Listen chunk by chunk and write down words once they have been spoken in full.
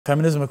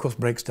Feminism, of course,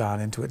 breaks down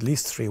into at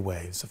least 3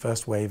 waves. The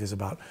first wave is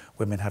about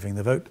women having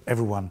the vote.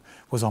 Everyone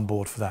was on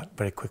board for that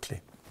very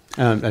quickly.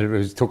 And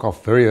it took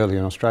off very early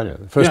in Australia.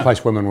 The first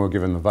place women were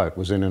given the vote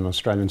was in an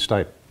Australian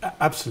state.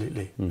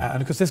 Absolutely. And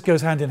because this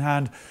goes hand in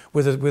hand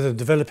with a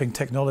developing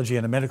technology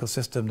and a medical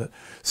system that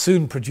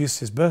soon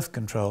produces birth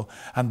control.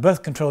 And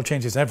birth control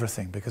changes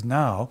everything, because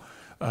now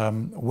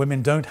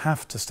women don't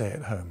have to stay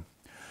at home.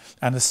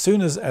 And as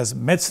soon as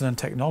medicine and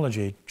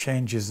technology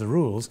changes the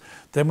rules,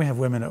 then we have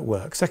women at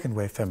work, second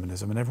wave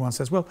feminism, and everyone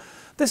says, well,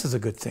 this is a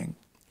good thing.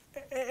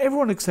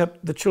 Everyone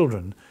except the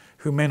children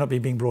who may not be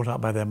being brought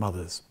up by their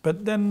mothers.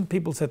 But then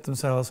people said to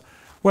themselves,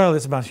 well,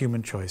 it's about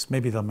human choice.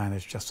 Maybe they'll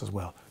manage just as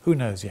well. Who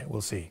knows yet?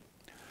 We'll see.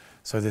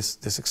 So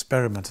this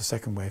experiment of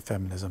second wave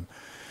feminism.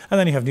 And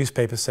then you have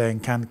newspapers saying,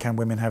 can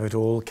women have it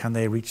all? Can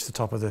they reach the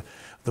top of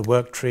the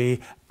work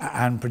tree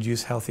and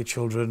produce healthy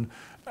children?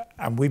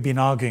 And we've been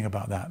arguing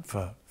about that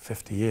for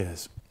 50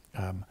 years.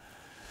 And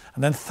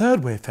then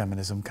third wave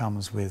feminism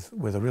comes with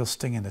a real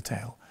sting in the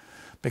tail,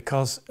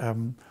 because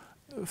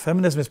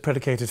feminism is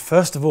predicated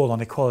first of all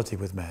on equality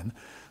with men,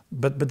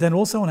 but then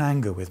also on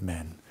anger with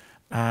men,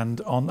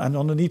 and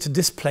on the need to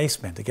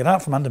displace men, to get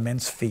out from under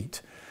men's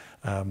feet,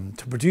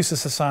 to produce a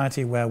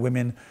society where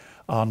women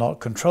are not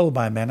controlled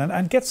by men,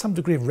 and get some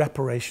degree of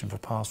reparation for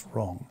past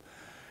wrong.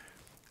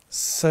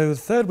 So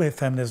third wave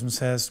feminism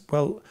says,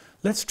 well,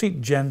 let's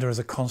treat gender as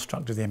a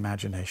construct of the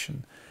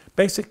imagination.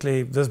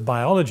 Basically, there's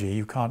biology.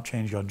 You can't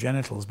change your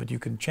genitals, but you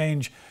can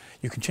change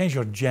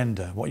your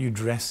gender, what you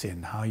dress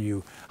in, how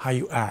you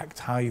act,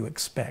 how you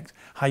expect,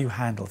 how you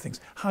handle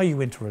things, how you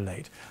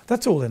interrelate.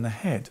 That's all in the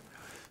head.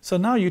 So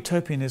now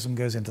utopianism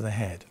goes into the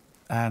head,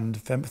 and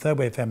third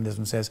wave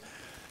feminism says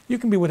you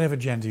can be whatever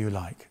gender you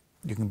like.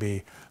 You can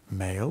be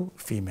male,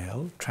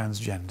 female,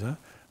 transgender,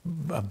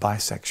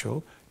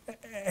 bisexual,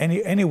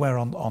 anywhere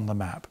on the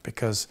map,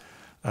 because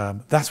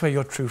that's where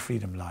your true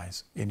freedom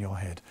lies, in your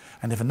head.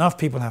 And if enough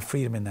people have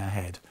freedom in their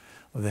head,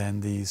 then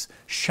these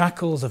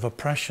shackles of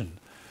oppression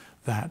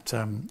that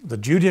the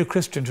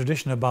Judeo-Christian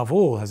tradition above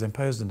all has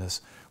imposed on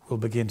us will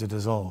begin to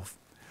dissolve.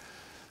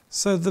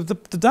 So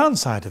the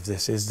downside of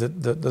this is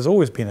that there's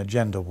always been a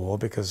gender war,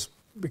 because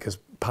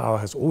power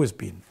has always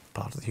been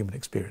part of the human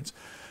experience.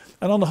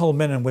 And on the whole,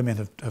 men and women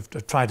have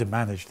tried to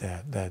manage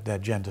their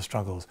gender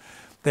struggles.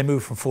 They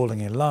move from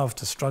falling in love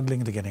to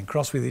struggling to getting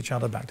cross with each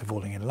other, back to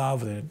falling in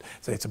love.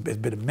 So it's a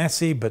bit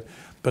messy, but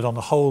on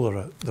the whole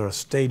there are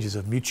stages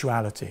of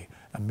mutuality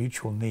and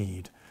mutual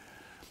need.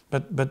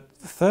 But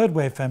third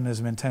wave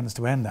feminism intends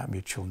to end that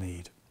mutual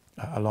need,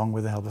 along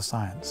with the help of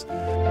science.